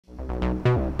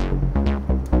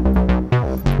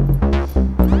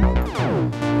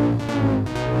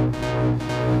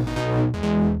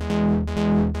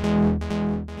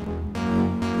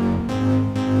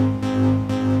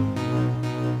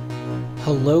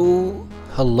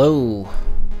Hello,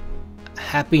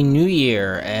 Happy New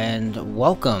Year and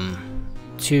welcome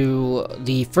to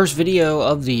the first video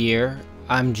of the year.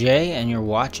 I'm Jay and you're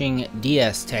watching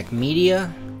DS Tech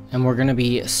Media, and we're going to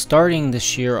be starting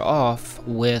this year off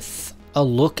with a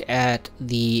look at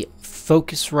the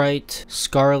Focusrite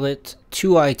Scarlett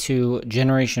 2i2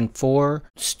 Generation 4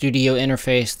 studio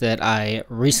interface that I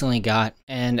recently got.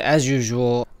 And as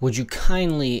usual, would you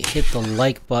kindly hit the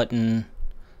like button,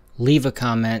 leave a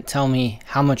comment, tell me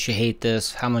how much you hate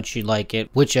this, how much you like it,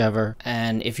 whichever.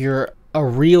 And if you're a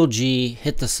real G,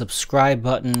 hit the subscribe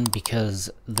button because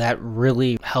that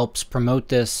really helps promote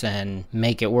this and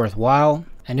make it worthwhile.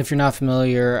 And if you're not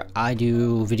familiar, I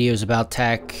do videos about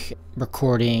tech,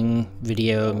 recording,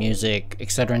 video, music,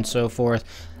 etc. and so forth,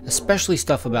 especially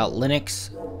stuff about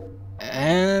Linux.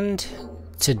 And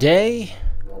today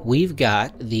we've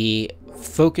got the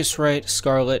Focusrite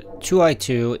Scarlett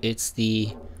 2i2. It's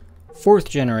the 4th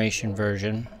generation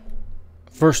version.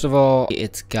 First of all,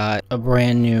 it's got a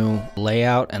brand new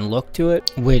layout and look to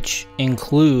it, which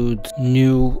includes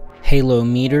new halo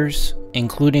meters,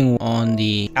 including on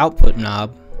the output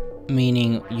knob,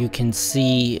 meaning you can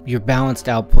see your balanced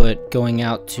output going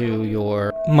out to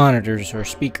your monitors or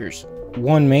speakers.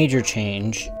 One major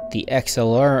change, the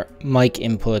XLR mic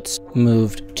inputs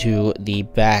moved to the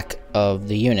back of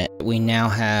the unit. We now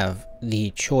have the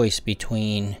choice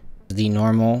between the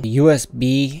normal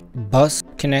USB bus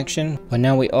connection, but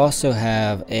now we also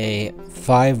have a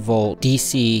 5-volt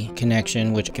DC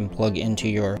connection which can plug into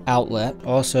your outlet.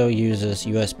 Also uses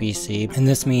USB-C, and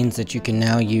this means that you can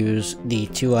now use the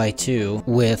 2i2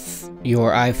 with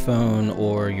your iPhone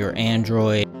or your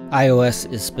Android.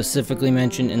 iOS is specifically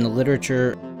mentioned in the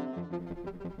literature.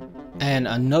 And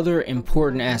another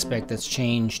important aspect that's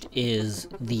changed is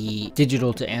the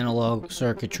digital to analog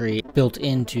circuitry built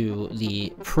into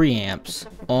the preamps.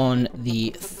 On the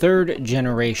 3rd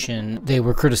generation, they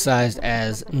were criticized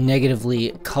as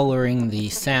negatively coloring the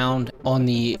sound. On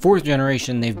the 4th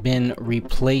generation, they've been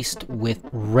replaced with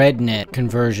RedNet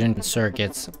conversion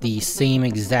circuits, the same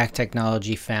exact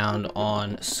technology found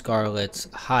on Scarlett's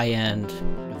high-end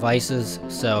devices.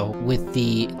 So with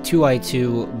the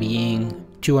 2i2 being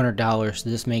 $200,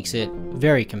 this makes it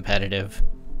very competitive.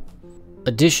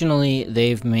 Additionally,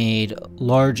 they've made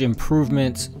large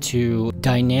improvements to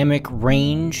dynamic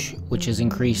range, which is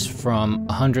increased from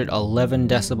 111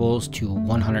 decibels to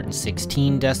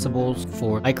 116 decibels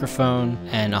for microphone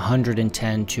and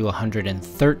 110 to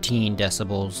 113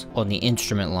 decibels on the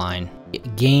instrument line.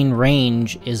 Gain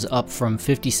range is up from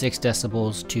 56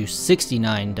 decibels to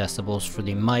 69 decibels for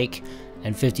the mic,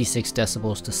 and 56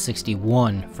 decibels to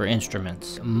 61 for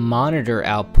instruments. Monitor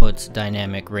outputs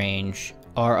dynamic range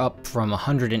are up from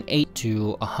 108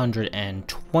 to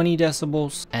 120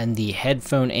 decibels, and the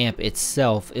headphone amp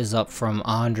itself is up from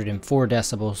 104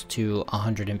 decibels to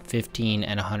 115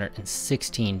 and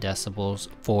 116 decibels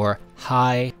for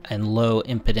high and low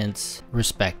impedance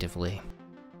respectively.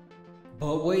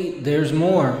 But wait, there's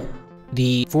more.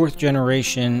 The 4th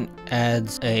generation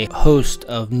adds a host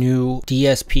of new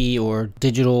DSP or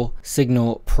digital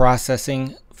signal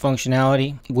processing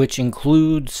functionality, which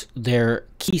includes their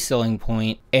key selling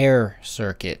point, Air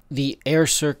Circuit. The Air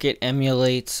Circuit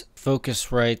emulates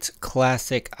Focusrite's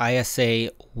classic ISA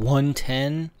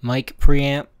 110 mic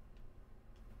preamp.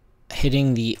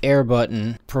 Hitting the air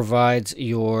button provides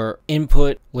your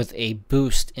input with a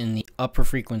boost in the upper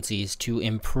frequencies to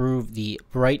improve the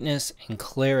brightness and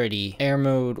clarity. Air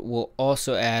mode will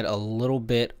also add a little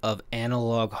bit of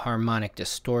analog harmonic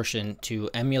distortion to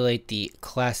emulate the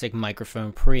classic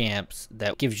microphone preamps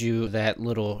that gives you that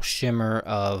little shimmer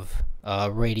of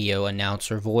radio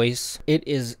announcer voice. It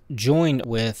is joined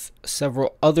with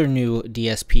several other new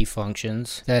DSP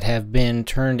functions that have been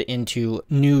turned into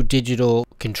new digital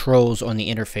controls on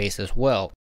the interface as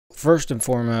well. First and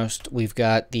foremost, we've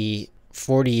got the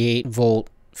 48-volt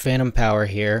phantom power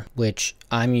here, which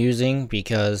I'm using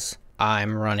because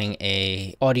I'm running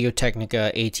a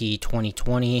Audio-Technica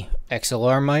AT2020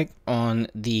 XLR mic. On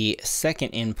the second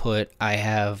input, I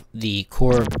have the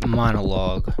Korg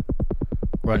Monologue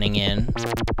running in.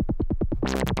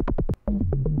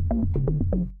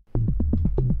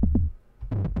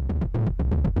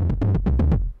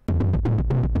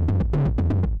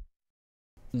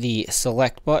 The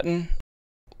select button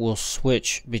will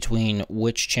switch between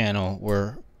which channel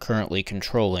we're currently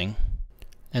controlling.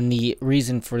 And the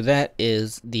reason for that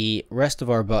is the rest of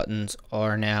our buttons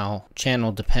are now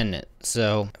channel dependent.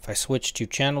 So if I switch to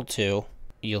channel 2,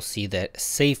 you'll see that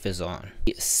safe is on.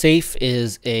 Safe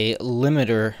is a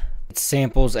limiter It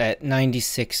samples at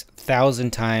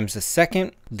 96,000 times a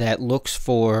second. That looks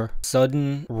for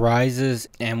sudden rises,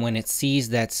 and when it sees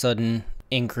that sudden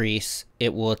increase,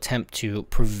 it will attempt to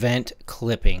prevent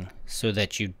clipping so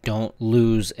that you don't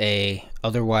lose a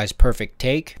otherwise perfect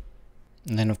take.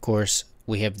 And then of course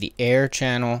we have the air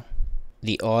channel,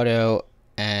 the auto,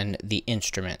 and the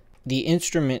instrument. The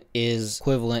instrument is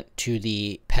equivalent to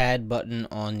the pad button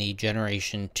on the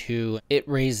Generation 2. It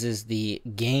raises the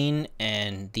gain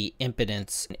and the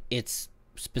impedance. It's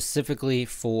specifically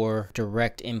for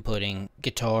direct inputting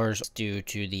guitars due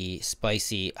to the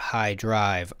spicy high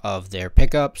drive of their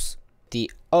pickups.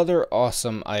 The other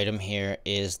awesome item here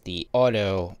is the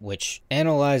auto, which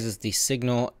analyzes the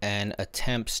signal and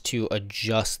attempts to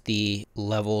adjust the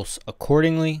levels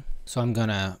accordingly. So I'm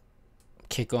gonna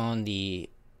kick on the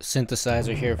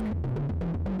synthesizer here,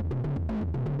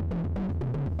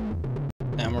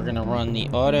 and we're gonna run the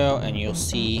auto, and you'll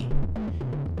see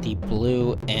the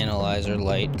blue analyzer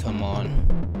light come on.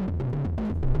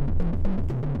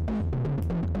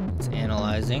 It's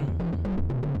analyzing.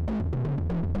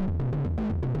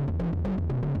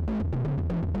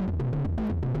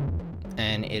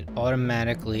 And it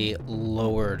automatically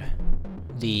lowered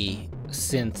the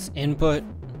synth's input.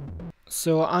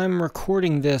 So I'm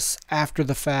recording this after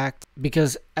the fact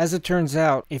because, as it turns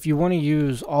out, if you want to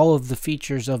use all of the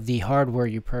features of the hardware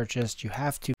you purchased, you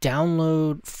have to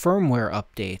download firmware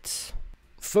updates.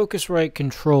 Focusrite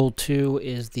Control 2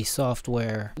 is the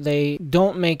software. They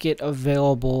don't make it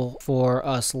available for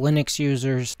us Linux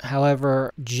users.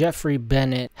 However, Jeffrey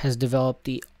Bennett has developed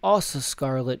the also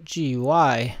Scarlett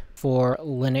GUI for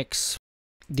Linux.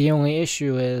 The only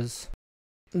issue is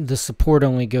the support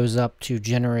only goes up to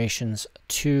generations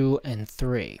 2 and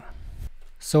 3.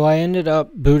 So I ended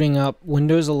up booting up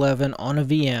Windows 11 on a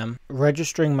VM,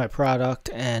 registering my product,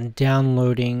 and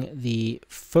downloading the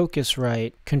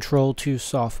Focusrite Control 2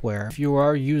 software. If you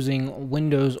are using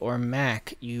Windows or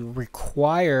Mac, you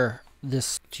require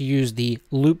this to use the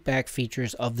loopback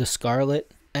features of the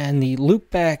Scarlett. And the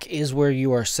loopback is where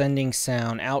you are sending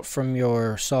sound out from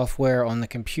your software on the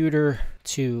computer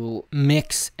to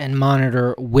mix and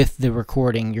monitor with the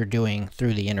recording you're doing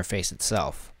through the interface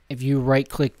itself. If you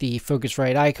right-click the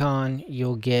Focusrite icon,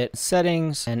 you'll get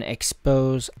settings and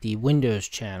expose the Windows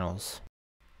channels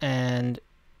and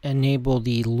enable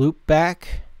the loopback.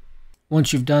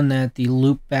 Once you've done that, the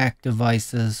loopback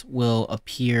devices will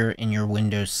appear in your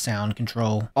Windows sound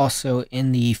control. Also,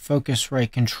 in the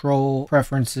Focusrite control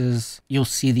preferences, you'll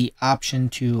see the option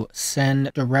to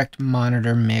send direct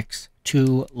monitor mix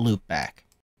to loopback.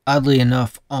 Oddly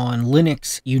enough, on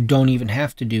Linux, you don't even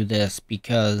have to do this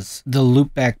because the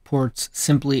loopback ports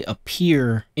simply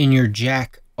appear in your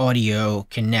jack audio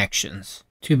connections.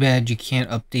 Too bad you can't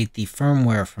update the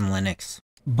firmware from Linux.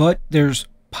 But there's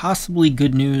possibly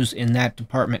good news in that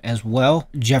department as well.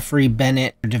 Jeffrey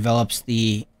Bennett develops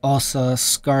the also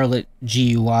Scarlett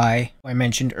GUI. I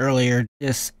mentioned earlier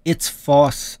this It's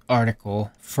Foss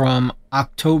article from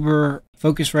October.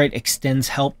 Focusrite extends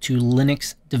help to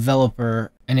Linux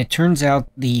developer, and it turns out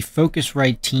the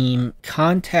Focusrite team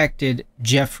contacted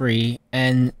Jeffrey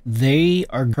and they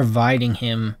are providing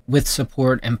him with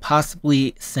support and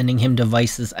possibly sending him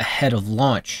devices ahead of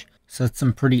launch. So that's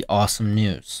some pretty awesome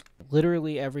news.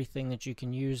 Literally everything that you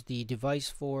can use the device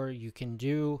for, you can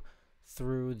do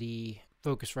through the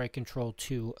Focusrite Control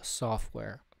 2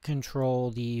 software.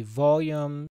 Control the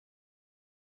volume,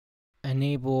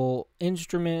 enable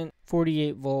instrument,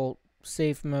 48 volt,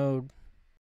 safe mode,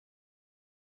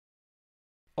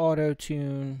 auto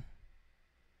tune.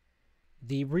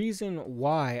 The reason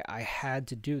why I had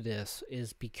to do this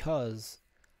is because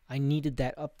I needed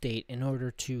that update in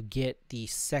order to get the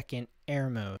second air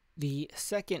mode. The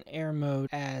second air mode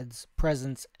adds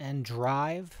presence and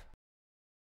drive.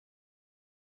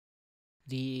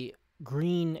 The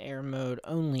green air mode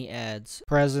only adds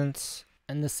presence.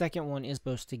 And the second one is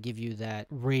supposed to give you that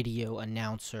radio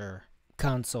announcer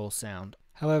console sound.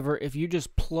 However, if you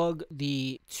just plug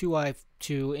the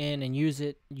 2i2 in and use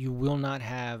it, you will not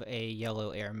have a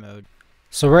yellow air mode.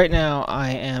 So right now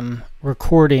I am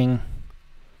recording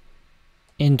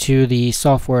into the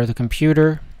software of the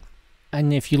computer.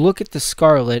 And if you look at the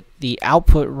Scarlett, the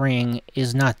output ring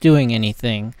is not doing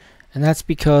anything. And that's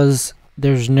because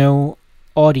there's no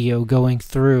audio going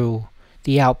through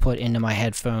the output into my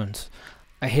headphones.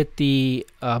 I hit the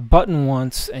button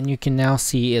once and you can now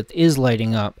see it is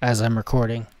lighting up as I'm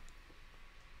recording.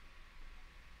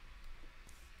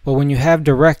 But when you have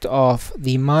direct off,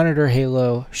 the monitor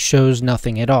halo shows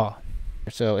nothing at all.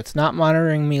 So it's not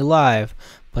monitoring me live,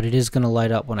 but it is going to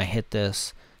light up when I hit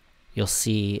this. You'll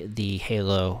see the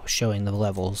halo showing the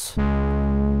levels.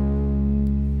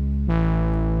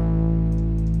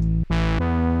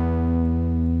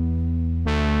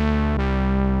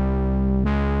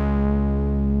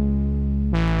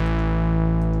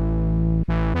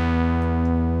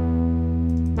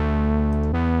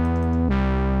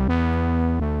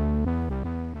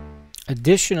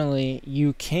 Additionally,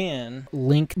 you can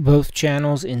link both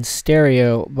channels in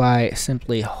stereo by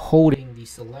simply holding the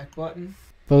select button.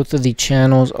 Both of the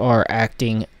channels are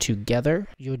acting together.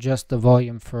 You adjust the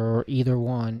volume for either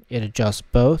one, it adjusts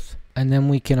both. And then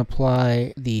we can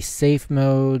apply the safe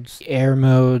modes, air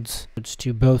modes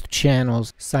to both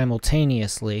channels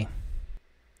simultaneously.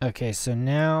 Okay, so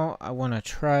now I want to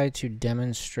try to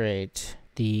demonstrate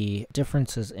the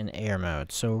differences in air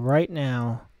mode. So right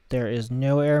now there is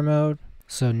no air mode.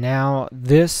 So now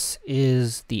this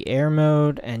is the air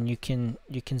mode, and you can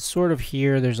sort of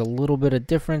hear there's a little bit of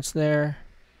difference there.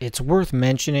 It's worth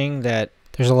mentioning that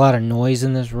there's a lot of noise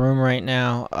in this room right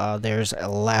now. There's a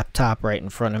laptop right in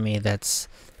front of me. That's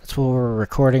what we're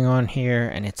recording on here,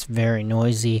 and it's very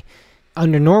noisy.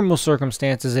 Under normal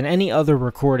circumstances, in any other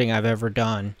recording I've ever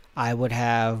done, I would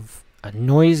have a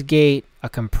noise gate, a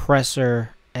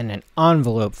compressor, and an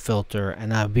envelope filter,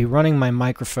 and I'd be running my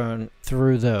microphone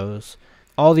through those.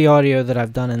 All the audio that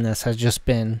I've done in this has just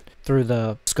been through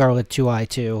the Scarlett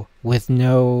 2i2 with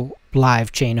no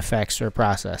live chain effects or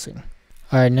processing.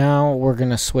 Alright, now we're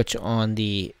going to switch on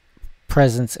the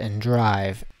presence and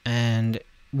drive, and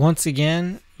once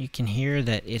again you can hear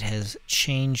that it has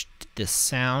changed the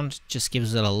sound. Just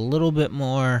gives it a little bit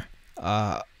more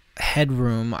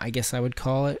headroom, I guess I would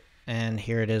call it. And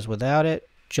here it is without it,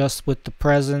 just with the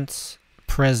presence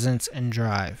and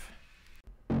drive.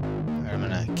 Alright, I'm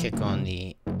gonna kick on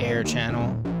the air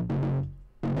channel.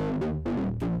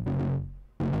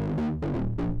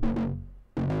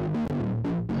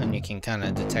 And you can kind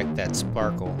of detect that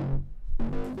sparkle.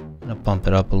 I'm gonna bump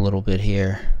it up a little bit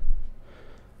here.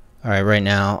 Alright, right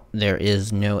now there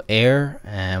is no air,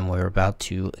 and we're about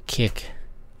to kick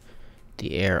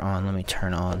the air on. Let me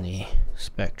turn on the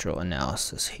spectral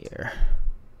analysis here,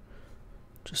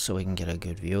 just so we can get a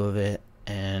good view of it.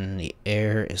 And the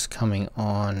air is coming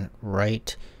on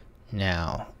right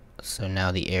now. So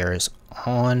now the air is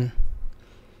on,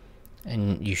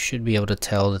 and you should be able to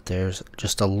tell that there's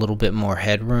just a little bit more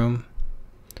headroom.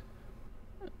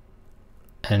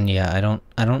 And yeah, I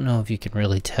don't know if you can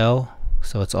really tell.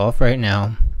 So it's off right now.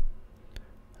 I'm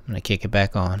gonna kick it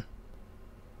back on.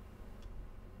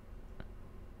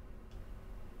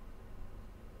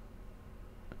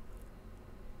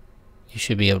 You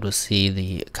should be able to see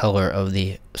the color of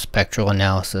the spectral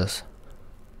analysis.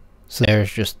 So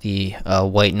there's just the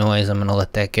white noise. I'm gonna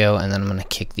let that go, and then I'm gonna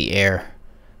kick the air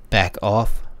back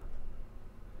off.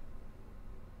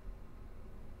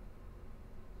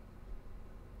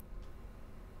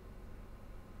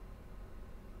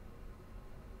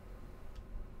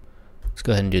 Let's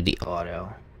go ahead and do the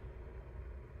auto.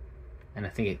 And I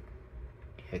think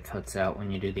it cuts out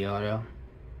when you do the auto.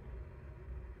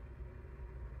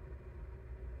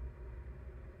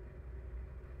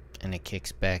 And it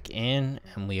kicks back in,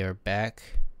 and we are back.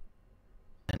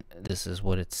 And this is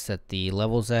what it's set the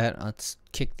levels at. Let's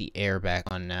kick the air back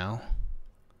on now.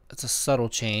 It's a subtle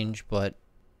change, but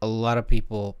a lot of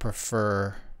people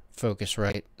prefer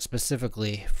Focusrite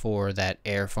specifically for that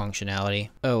air functionality.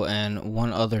 Oh, and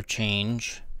one other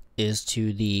change is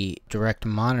to the direct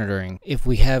monitoring. If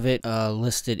we have it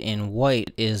listed in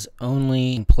white, is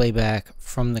only playback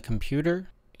from the computer.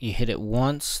 You hit it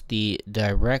once, the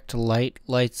direct light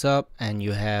lights up, and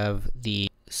you have the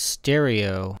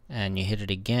stereo, and you hit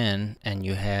it again and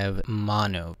you have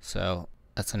mono. So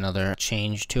that's another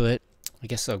change to it. I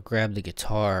guess I'll grab the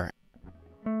guitar.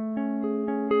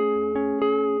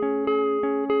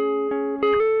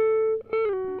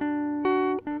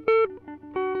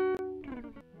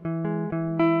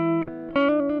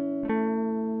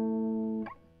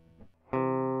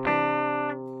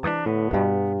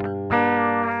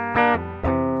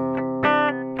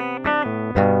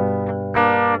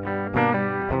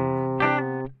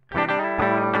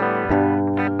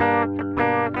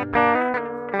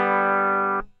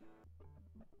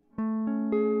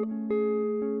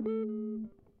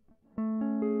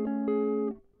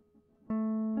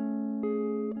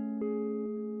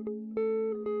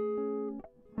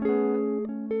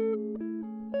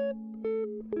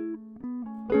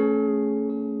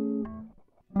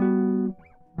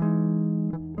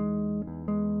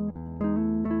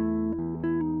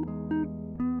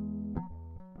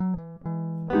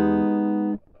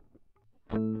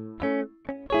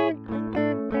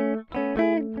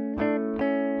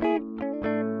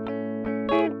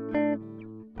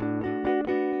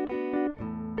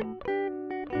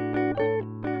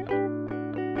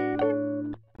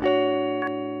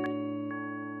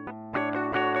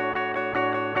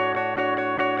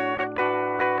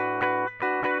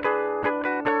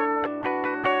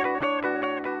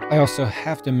 I also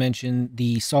have to mention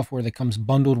the software that comes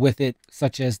bundled with it,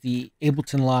 such as the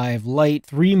Ableton Live Lite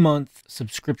 3-month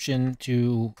subscription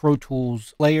to Pro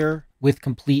Tools Player with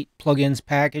complete plugins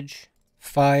package,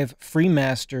 5 free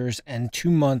masters, and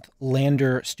 2-month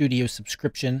Lander Studio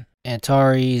subscription,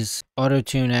 Antares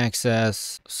Auto-Tune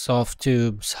Access,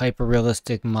 Softtube's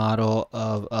hyper-realistic model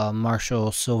of a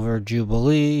Marshall Silver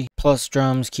Jubilee, plus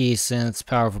drums, keys, synths,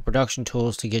 powerful production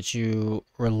tools to get you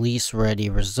release-ready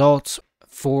results.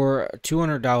 For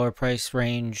 $200 price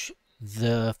range,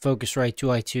 the Focusrite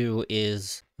 2i2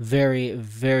 is very,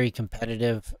 very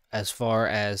competitive as far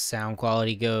as sound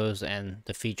quality goes and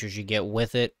the features you get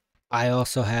with it. I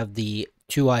also have the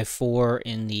 2i4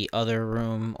 in the other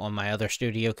room on my other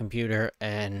studio computer,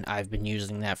 and I've been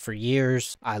using that for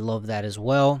years. I love that as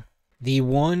well. The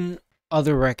one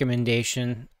other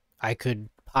recommendation I could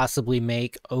possibly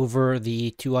make over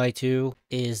the 2i2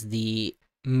 is the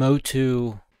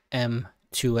Motu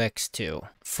M2X2.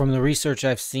 From the research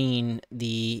I've seen,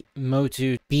 the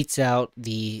Motu beats out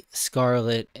the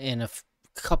Scarlett in a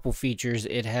couple features.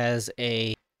 It has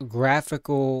a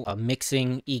graphical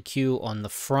mixing EQ on the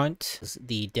front,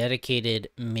 the dedicated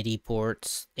MIDI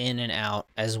ports in and out,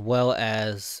 as well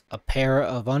as a pair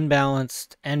of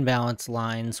unbalanced and balanced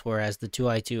lines, whereas the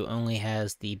 2i2 only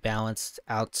has the balanced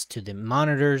outs to the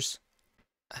monitors.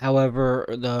 However,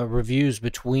 the reviews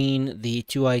between the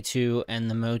 2i2 and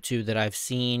the Motu that I've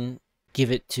seen give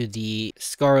it to the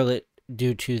Scarlett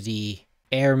due to the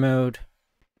air mode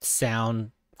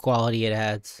sound quality it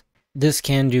adds. This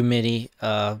can do MIDI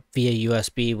via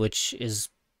USB, which is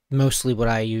mostly what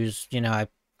I use. You know,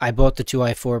 I bought the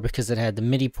 2i4 because it had the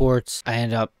MIDI ports. I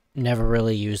end up never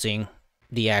really using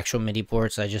the actual MIDI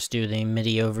ports. I just do the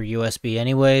MIDI over USB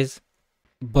anyways.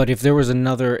 But if there was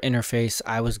another interface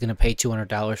I was going to pay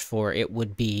 $200 for, it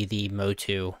would be the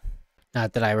Motu.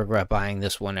 Not that I regret buying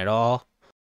this one at all.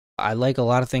 I like a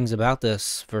lot of things about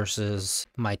this versus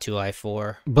my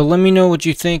 2i4. But let me know what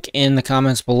you think in the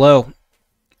comments below.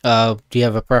 Do you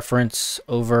have a preference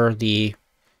over the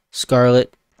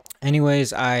Scarlett?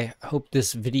 Anyways, I hope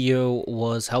this video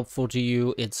was helpful to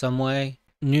you in some way.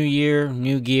 New year,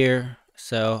 new gear.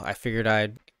 So I figured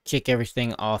I'd kick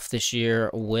everything off this year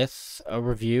with a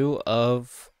review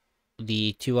of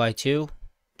the 2i2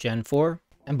 Gen 4.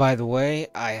 And by the way,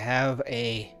 I have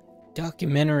a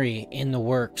documentary in the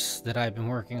works that I've been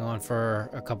working on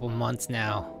for a couple months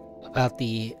now about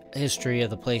the history of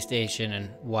the PlayStation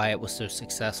and why it was so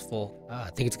successful.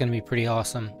 I think it's going to be pretty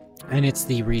awesome. And it's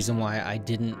the reason why I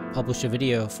didn't publish a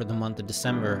video for the month of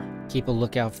December. Keep a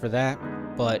lookout for that.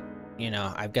 But, you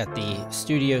know, I've got the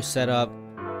studio set up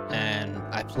and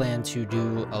I plan to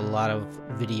do a lot of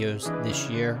videos this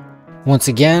year. Once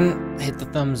again, hit the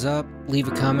thumbs up, leave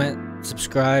a comment,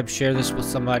 subscribe, share this with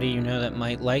somebody you know that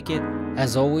might like it.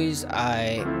 As always,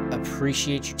 I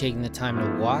appreciate you taking the time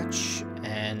to watch,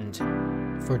 and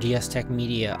for DS Tech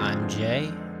Media, I'm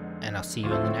Jay, and I'll see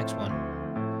you in the next one.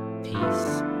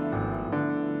 Peace.